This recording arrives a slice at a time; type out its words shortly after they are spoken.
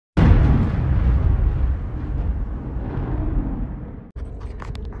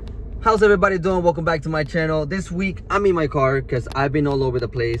How's everybody doing? Welcome back to my channel. This week I'm in my car because I've been all over the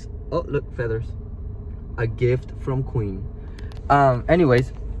place. Oh, look, feathers. A gift from Queen.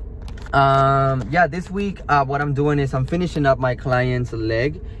 Anyways, yeah, this week what I'm doing is I'm finishing up my client's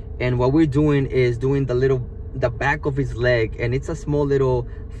leg, and what we're doing is doing the back of his leg, and it's a small little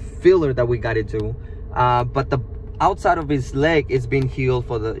filler that we got to do. But the outside of his leg it's been healed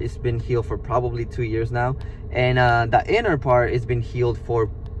for probably 2 years now, and the inner part has been healed for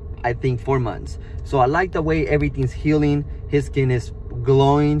I think 4 months. So I like the way everything's healing. His skin is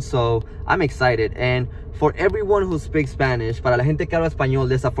glowing, so I'm excited. And for everyone who speaks Spanish, para la gente que habla español,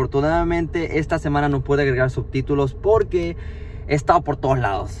 desafortunadamente esta semana no puedo agregar subtítulos porque he estado por todos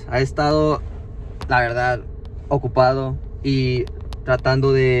lados. He estado, la verdad, ocupado y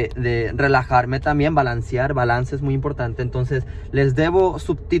tratando de relajarme también, balancear. Balance es muy importante. Entonces les debo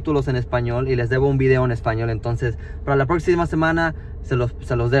subtítulos en español y les debo un video en español. Entonces para la próxima semana se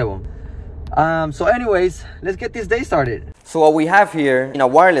los debo. So anyways, let's get this day started. So what we have here in a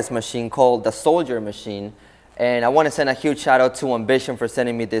wireless machine called the Soldier machine, and I want to send a huge shout out to Ambition for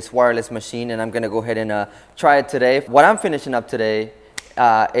sending me this wireless machine, and I'm going to go ahead and try it today. What I'm finishing up today,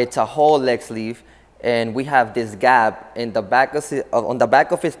 it's a whole leg sleeve, and we have this gap in the back of on the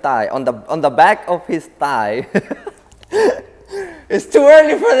back of his thigh, on the back of his thigh. It's too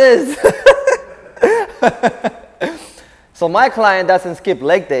early for this. So my client doesn't skip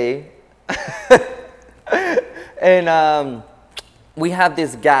leg day. And we have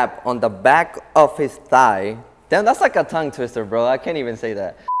this gap on the back of his thigh. Damn, that's like a tongue twister, bro. I can't even say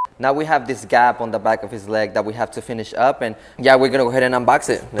that. Now we have this gap on the back of his leg that we have to finish up, and yeah, we're gonna go ahead and unbox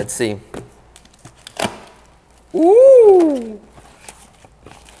it. Let's see. Ooh!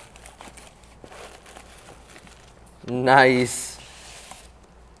 Nice.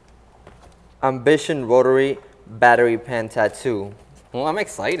 Ambition Rotary Battery Pen Tattoo. Well, I'm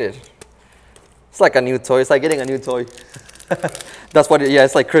excited. It's like a new toy. It's like getting a new toy. That's what yeah,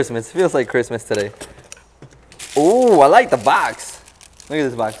 it's like Christmas. It feels like Christmas today. Ooh, I like the box. Look at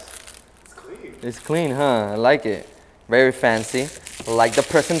this box. It's clean. It's clean, huh? I like it. Very fancy. I like the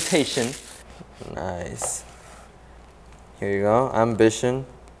presentation. Nice. Here you go. Ambition.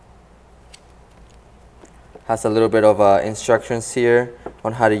 Has a little bit of instructions here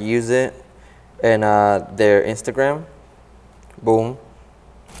on how to use it, and their Instagram. Boom.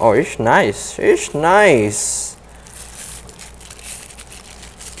 Oh, it's nice. It's nice.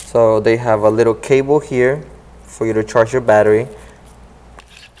 So they have a little cable here for you to charge your battery.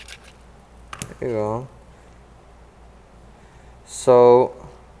 There you go. So,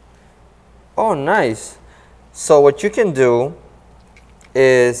 oh, nice. So what you can do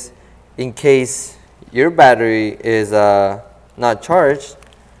is, in case your battery is not charged,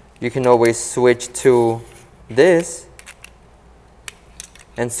 you can always switch to this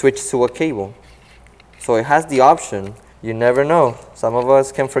and switch to a cable. So it has the option. You never know. Some of us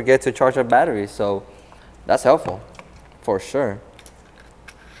can forget to charge our battery, so that's helpful for sure.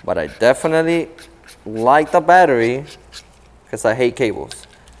 But I definitely like the battery because I hate cables.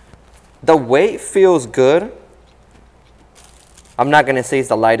 The weight feels good. I'm not gonna say it's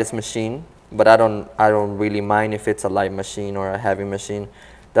the lightest machine, but I don't really mind if it's a light machine or a heavy machine.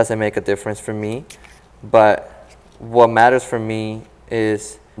 Doesn't make a difference for me. But what matters for me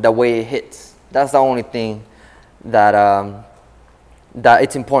is the way it hits. That's the only thing that that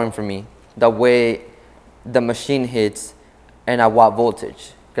it's important for me. The way the machine hits and at what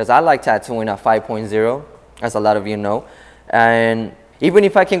voltage. Because I like tattooing at 5.0, as a lot of you know. And even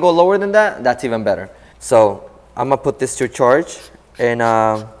if I can go lower than that, that's even better. So I'm gonna put this to charge, and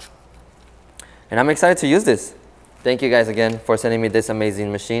I'm excited to use this. Thank you guys again for sending me this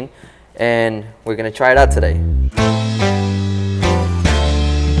amazing machine, and we're gonna try it out today.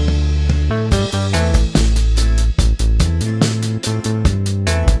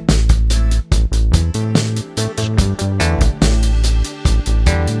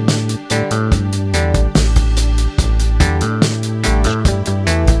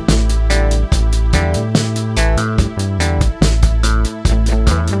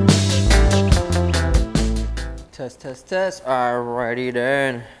 Test. Alrighty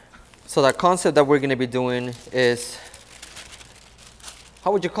then. So the concept that we're gonna be doing is,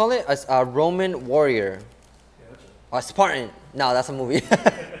 how would you call it? A Roman warrior. A Spartan. No, that's a movie.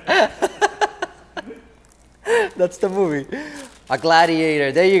 That's the movie. A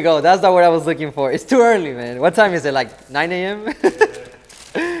gladiator. There you go. That's not what I was looking for. It's too early, man. What time is it? Like 9 a.m.?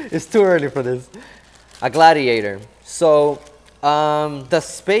 It's too early for this. A gladiator. So the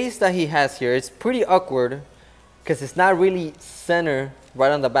space that he has here, it's pretty awkward because it's not really center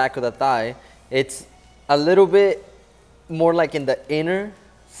right on the back of the thigh. It's a little bit more like in the inner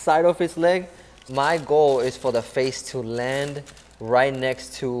side of his leg. My goal is for the face to land right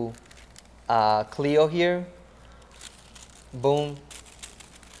next to Clio here. Boom.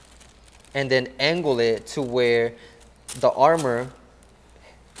 And then angle it to where the armor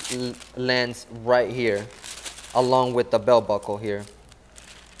lands right here, along with the belt buckle here.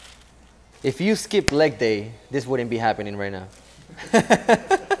 If you skip leg day, this wouldn't be happening right now.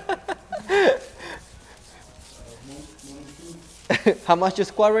 How much you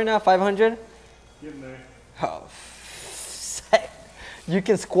squat right now? 500? Oh, you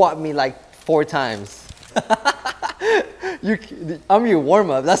can squat me like 4 times. I'm your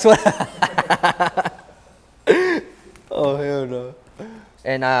warm-up, that's what. Oh, hell no.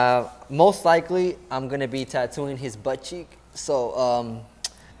 And most likely, I'm gonna be tattooing his butt cheek. So,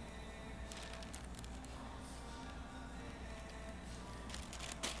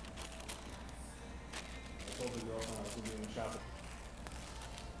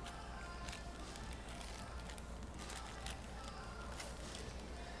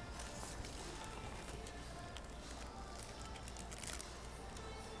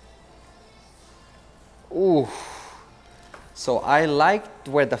 ooh. So I liked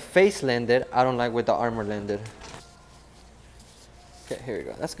where the face landed. I don't like where the armor landed. Okay, here we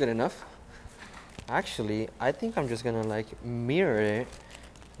go. That's good enough. Actually, I think I'm just gonna like mirror it.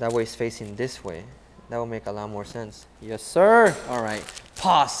 That way it's facing this way. That will make a lot more sense. Yes, sir. All right,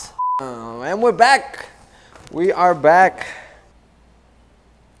 pause. And we're back. We are back.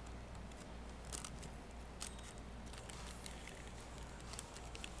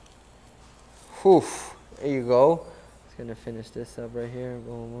 Whew, there you go. Just gonna finish this up right here.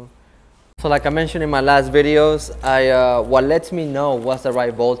 Boom, boom. So like I mentioned in my last videos, what lets me know what's the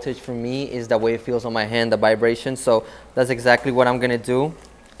right voltage for me is the way it feels on my hand, the vibration. So that's exactly what I'm gonna do.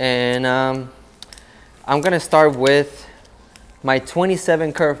 And I'm gonna start with my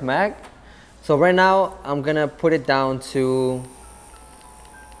 27 curve mag. So right now I'm gonna put it down to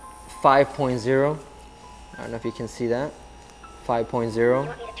 5.0. I don't know if you can see that.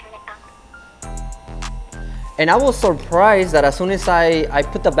 5.0. And I was surprised that as soon as I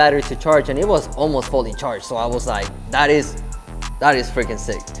put the battery to charge, and it was almost fully charged. So I was like, that is freaking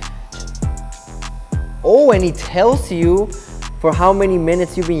sick. Oh, and it tells you for how many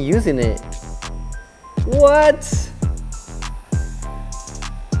minutes you've been using it. What?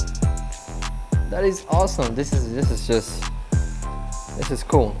 That is awesome. This is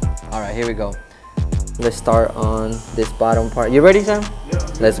cool. All right, here we go. Let's start on this bottom part. You ready, Sam? Yeah.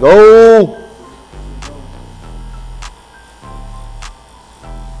 Let's go.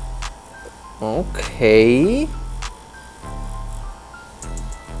 Okay.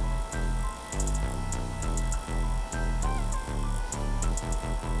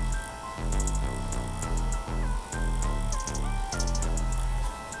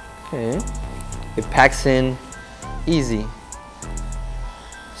 Okay. It packs in easy.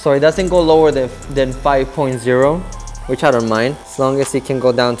 So it doesn't go lower than 5.0, which I don't mind. As long as it can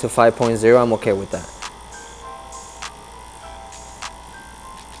go down to 5.0, I'm okay with that.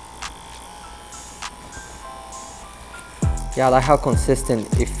 Yeah, I like how consistent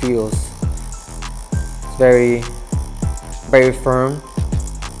it feels. It's very, very firm.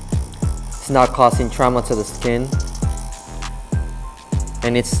 It's not causing trauma to the skin.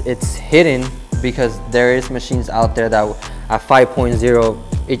 And it's hidden because there is machines out there that at 5.0,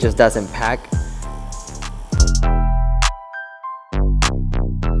 it just doesn't pack.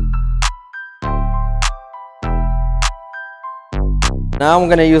 Now I'm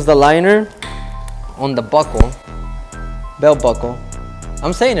gonna use the liner on the buckle. Belt buckle.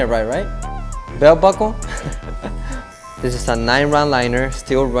 I'm saying it right? Belt buckle. This is a 9-round liner,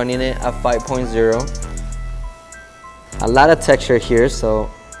 still running it at 5.0. A lot of texture here, so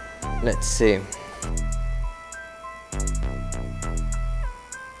let's see.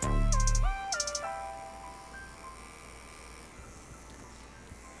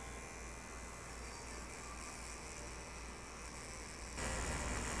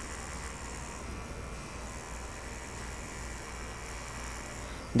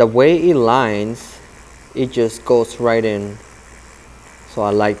 The way it lines, it just goes right in. So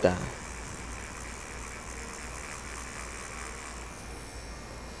I like that.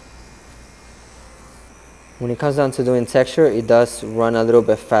 When it comes down to doing texture, it does run a little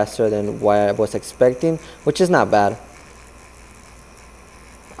bit faster than what I was expecting, which is not bad.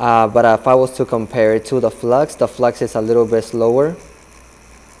 But if I was to compare it to the flux is a little bit slower.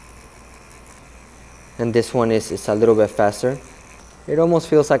 And this one is a little bit faster. It almost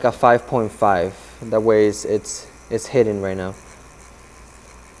feels like a 5.5, the way it's hidden right now.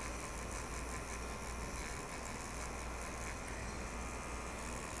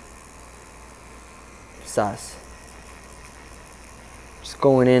 sauce. Just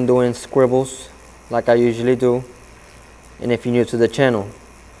going in doing scribbles like I usually do. And if you're new to the channel,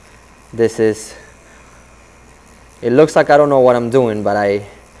 this is, it looks like I don't know what I'm doing, but I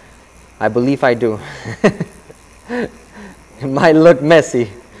believe I do. It might look messy.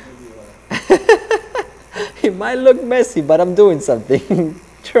 It might look messy, but I'm doing something.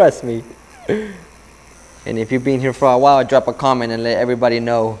 Trust me. And if you've been here for a while, drop a comment and let everybody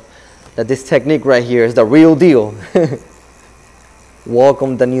know that this technique right here is the real deal.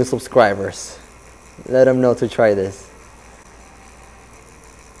 Welcome the new subscribers. Let them know to try this.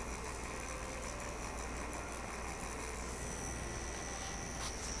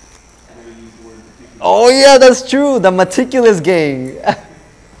 Oh yeah, that's true. The meticulous gang.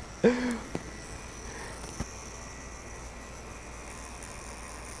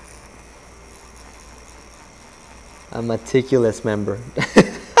 A meticulous member.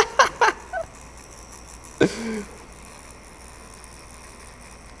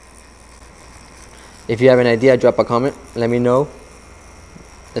 If you have an idea, drop a comment. Let me know.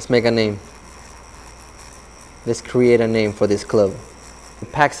 Let's make a name. Let's create a name for this club.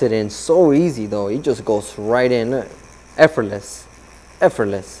 It packs it in so easy though. It just goes right in. Effortless.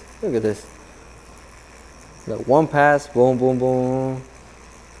 Effortless. Look at this. Look, one pass, boom, boom, boom.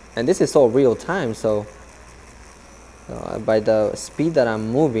 And this is all real time, so by the speed that I'm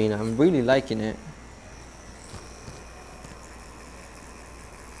moving, I'm really liking it.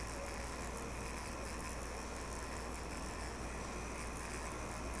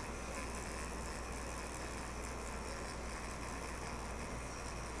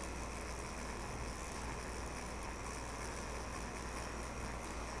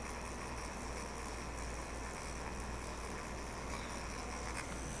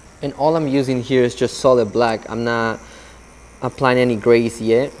 And all I'm using here is just solid black. I'm not applying any grays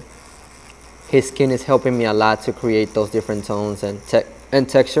yet. His skin is helping me a lot to create those different tones and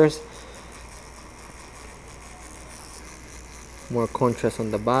textures. More contrast on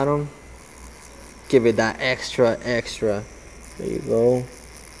the bottom. Give it that extra. There you go.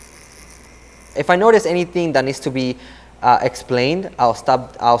 If I notice anything that needs to be explained, I'll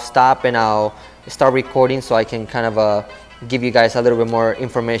stop and I'll start recording so I can kind of give you guys a little bit more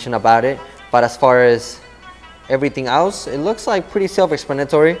information about it. But as far as everything else, it looks like pretty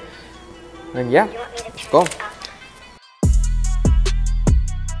self-explanatory. And yeah, let's go.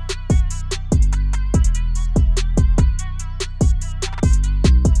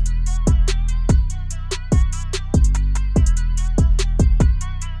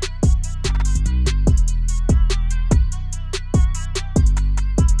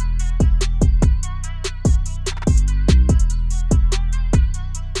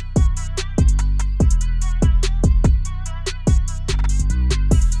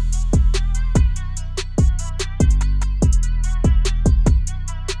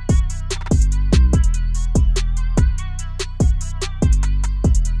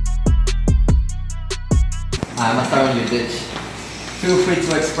 I'm gonna start on your ditch. Feel free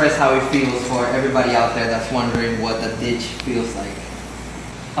to express how it feels for everybody out there that's wondering what the ditch feels like.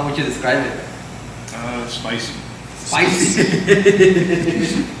 How would you describe it? Spicy. Spicy?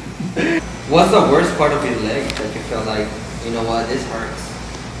 What's the worst part of your leg that you feel like, you know what, this hurts?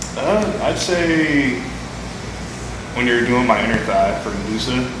 I'd say when you're doing my inner thigh for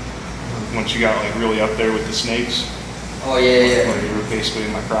Medusa, once you got like really up there with the snakes. Oh yeah. Like you were basically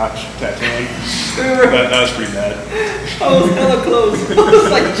in my crotch tattooing. that was pretty bad. I was hella close. I was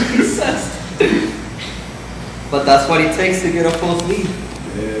like, Jesus. But that's what it takes to get a full sleeve.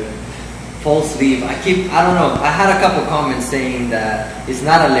 Yeah. Full sleeve. I don't know. I had a couple comments saying that it's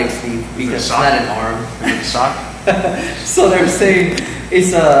not a leg sleeve because it's not an arm. It's a sock. So they're saying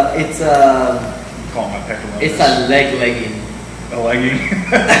it's a Call my pectoralis. It's a legging. A legging.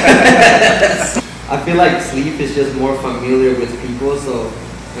 I feel like sleeve is just more familiar with people, so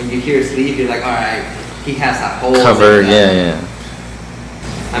when you hear sleeve, you're like, all right, he has a whole cover. Yeah.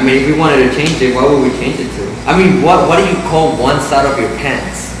 I mean, if we wanted to change it, what would we change it to? I mean, what do you call one side of your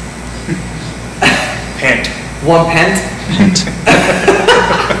pants? Pant. One pant? Pant.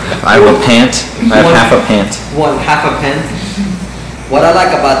 I have a pant. I have half a pant. Half a pant. What I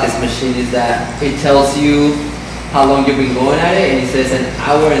like about this machine is that it tells you how long you've been going at it, and it says an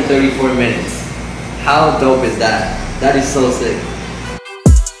hour and 34 minutes. How dope is that? That is so sick.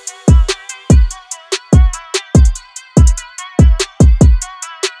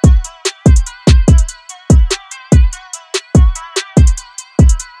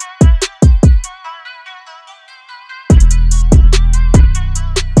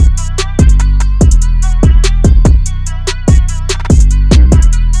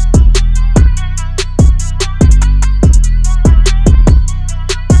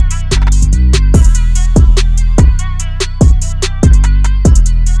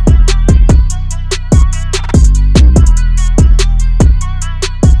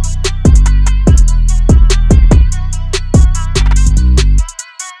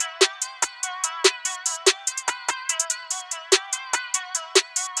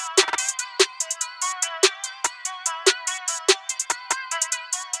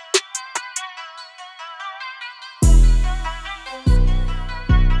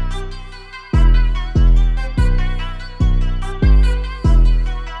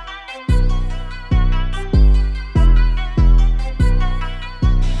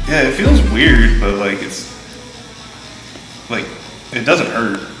 Yeah, it feels weird, but like it's like it doesn't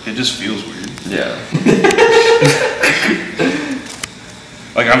hurt. It just feels weird. Yeah.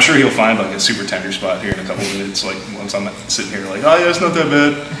 Like I'm sure he'll find like a super tender spot here in a couple minutes. Like once I'm sitting here, like, oh yeah, it's not that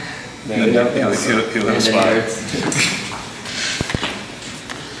bad. And then he'll hit a spot.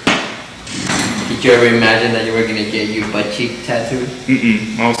 Did you ever imagine that you were gonna get your butt cheek tattooed?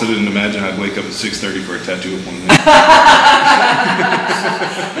 Mm-mm. I also didn't imagine I'd wake up at 6:30 for a tattoo appointment.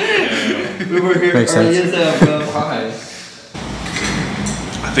 We were here Makes early sense. as hell, bro. Hi.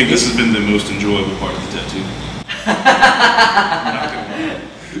 I think this has been the most enjoyable part of the tattoo. Not gonna lie.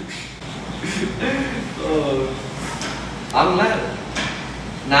 I'm glad.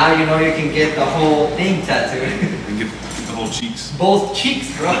 Now you know you can get the whole thing tattooed. And get the whole cheeks. Both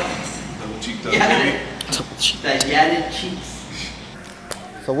cheeks, bro. Double cheeked up, Yeah. baby. The yadded cheeks.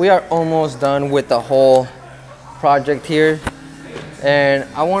 So we are almost done with the whole project here. And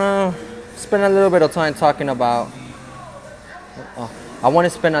I want to spend a little bit of time talking about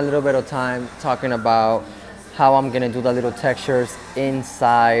how I'm gonna do the little textures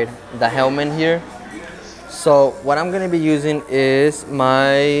inside the helmet here. So what I'm gonna be using is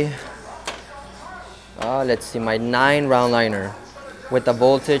my my 9 round liner with a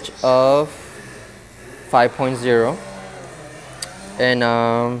voltage of 5.0, and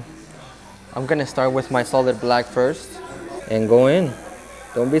I'm gonna start with my solid black first and go in.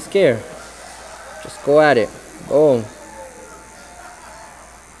 Don't be scared, just go at it. Boom.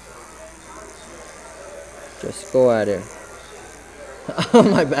 Just go at it. Oh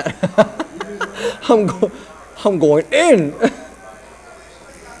my bad. I'm going in.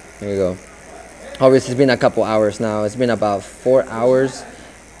 There you go. Obviously, it's been a couple hours now. It's been about 4 hours,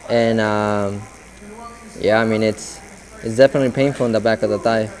 and yeah, I mean it's definitely painful in the back of the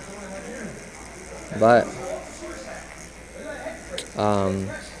thigh, but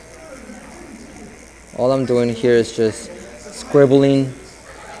all I'm doing here is just scribbling,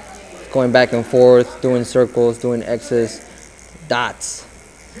 going back and forth, doing circles, doing X's, dots,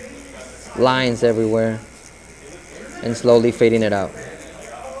 lines everywhere, and slowly fading it out.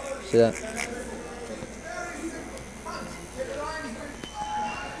 See that?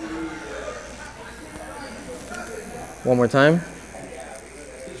 One more time.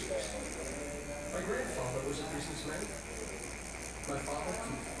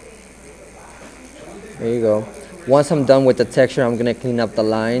 There you go. Once I'm done with the texture, I'm gonna clean up the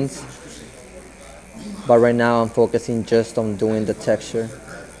lines. But right now I'm focusing just on doing the texture.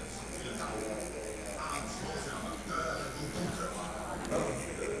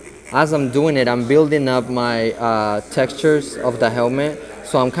 As I'm doing it, I'm building up my textures of the helmet.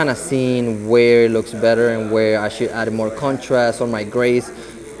 So I'm kind of seeing where it looks better and where I should add more contrast or my grays.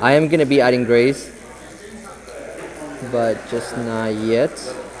 I am gonna be adding grays, but just not yet.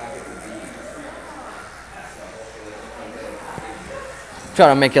 Try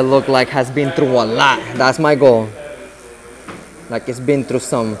to make it look like has been through a lot. That's my goal. Like it's been through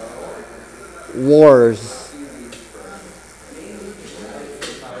some wars.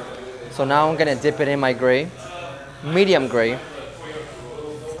 So now I'm gonna dip it in my gray, medium gray,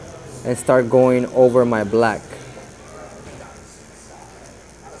 and start going over my black.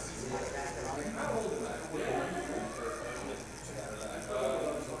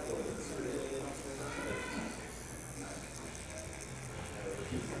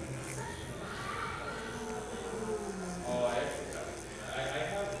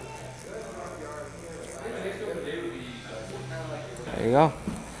 There you go.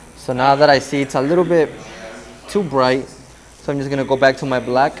 So now that I see it's a little bit too bright, so I'm just gonna go back to my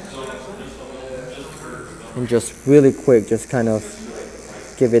black and just really quick, just kind of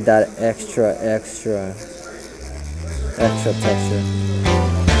give it that extra texture.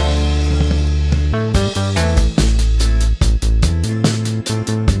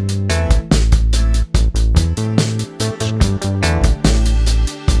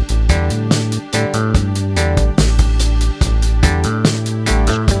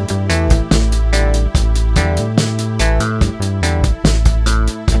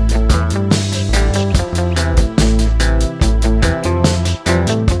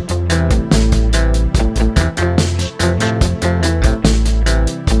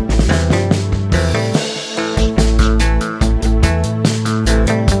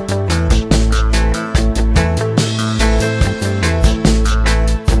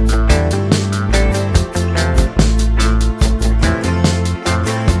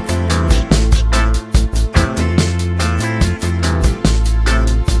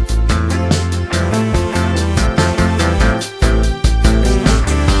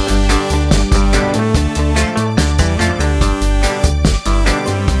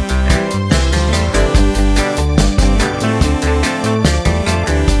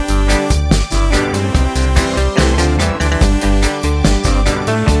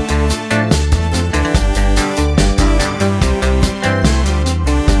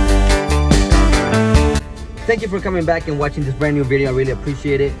 thank you for coming back and watching this brand new video. I really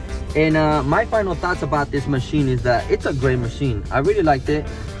appreciate it. And my final thoughts about this machine is that it's a great machine. I really liked it.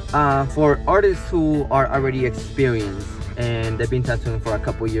 For artists who are already experienced and they've been tattooing for a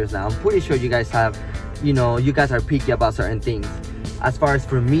couple years now, I'm pretty sure you guys have, you know, you guys are picky about certain things. As far as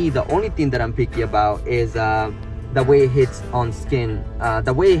for me, the only thing that I'm picky about is the way it hits on skin,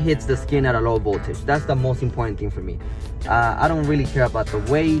 the way it hits the skin at a low voltage. That's the most important thing for me. I don't really care about the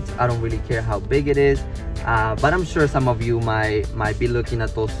weight. I don't really care how big it is. But I'm sure some of you might be looking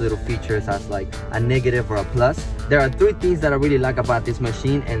at those little features as like a negative or a plus. There are 3 things that I really like about this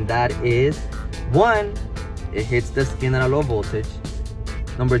machine, and that is, 1, it hits the skin at a low voltage.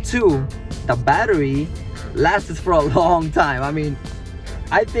 Number 2, the battery lasts for a long time. I mean,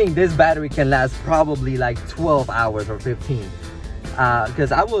 I think this battery can last probably like 12 hours or 15.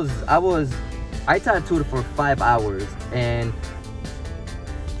 Because I tattooed for 5 hours, and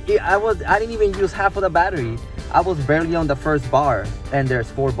I didn't even use half of the battery. I was barely on the first bar, and there's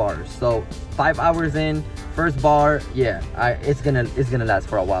 4 bars. So 5 hours in, first bar, yeah, it's gonna last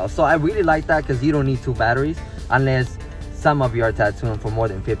for a while. So I really like that, because you don't need 2 batteries unless some of you are tattooing for more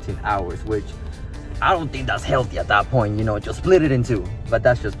than 15 hours, which I don't think that's healthy at that point, you know, just split it in 2. But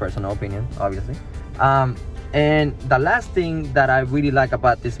that's just personal opinion, obviously. And the last thing that I really like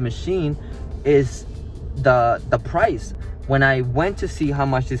about this machine is the price. When I went to see how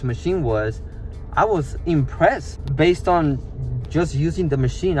much this machine was, I was impressed. Based on just using the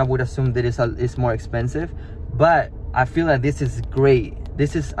machine, I would assume that it's more expensive, but I feel like this is great.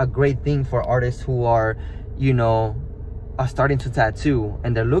 This is a great thing for artists who are, you know, are starting to tattoo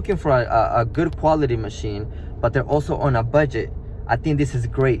and they're looking for a good quality machine, but they're also on a budget. I think this is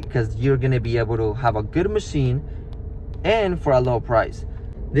great, because you're gonna be able to have a good machine and for a low price.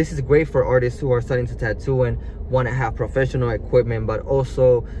 This is great for artists who are starting to tattoo and want to have professional equipment, but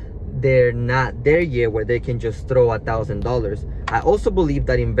also they're not there yet where they can just throw $1,000. I also believe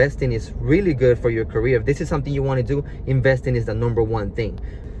that investing is really good for your career. If this is something you want to do, investing is the #1 thing.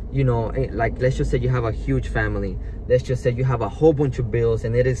 You know, like, let's just say you have a huge family. Let's just say you have a whole bunch of bills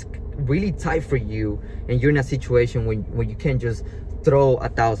and it is really tight for you, and you're in a situation when you can't just throw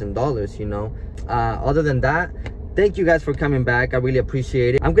 $1,000, you know. Other than that, thank you guys for coming back. I really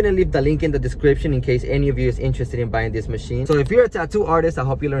appreciate it. I'm gonna leave the link in the description in case any of you is interested in buying this machine. So if you're a tattoo artist, I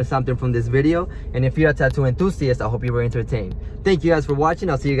hope you learned something from this video. And if you're a tattoo enthusiast, I hope you were entertained. Thank you guys for watching.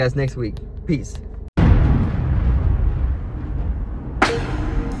 I'll see you guys next week. Peace.